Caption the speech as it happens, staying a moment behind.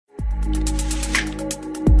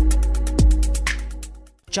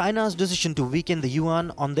China's decision to weaken the yuan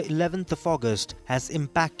on the 11th of August has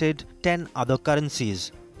impacted 10 other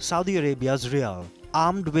currencies. Saudi Arabia's rial.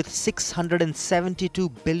 Armed with $672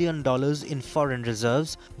 billion in foreign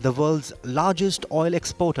reserves, the world's largest oil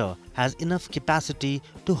exporter has enough capacity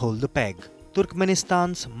to hold the peg.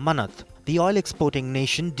 Turkmenistan's manat. The oil exporting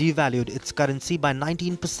nation devalued its currency by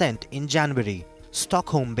 19% in January.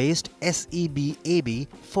 Stockholm-based SEB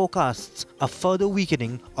forecasts a further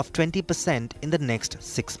weakening of 20% in the next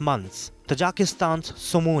 6 months. Tajikistan's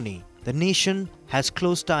Somoni. The nation has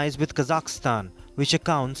close ties with Kazakhstan, which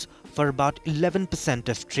accounts for about 11%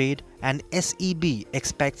 of trade, and SEB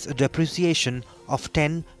expects a depreciation of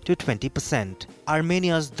 10 to 20%.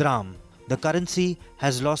 Armenia's dram. The currency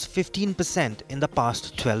has lost 15% in the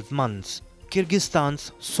past 12 months.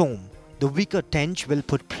 Kyrgyzstan's som. The weaker tenge will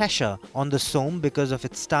put pressure on the som because of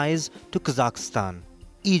its ties to Kazakhstan.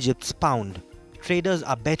 Egypt's pound. Traders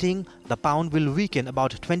are betting the pound will weaken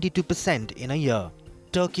about 22% in a year.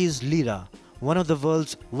 Turkey's lira. One of the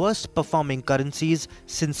world's worst performing currencies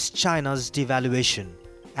since China's devaluation.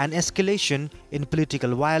 An escalation in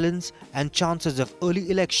political violence and chances of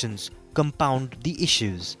early elections compound the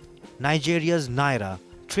issues. Nigeria's naira.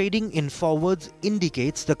 Trading in forwards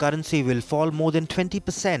indicates the currency will fall more than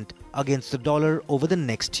 20% against the dollar over the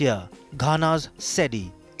next year. Ghana's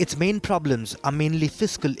cedi. Its main problems are mainly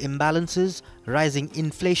fiscal imbalances, rising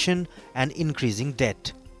inflation and increasing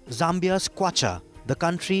debt. Zambia's kwacha. The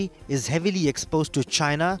country is heavily exposed to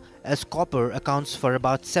China as copper accounts for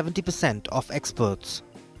about 70% of exports.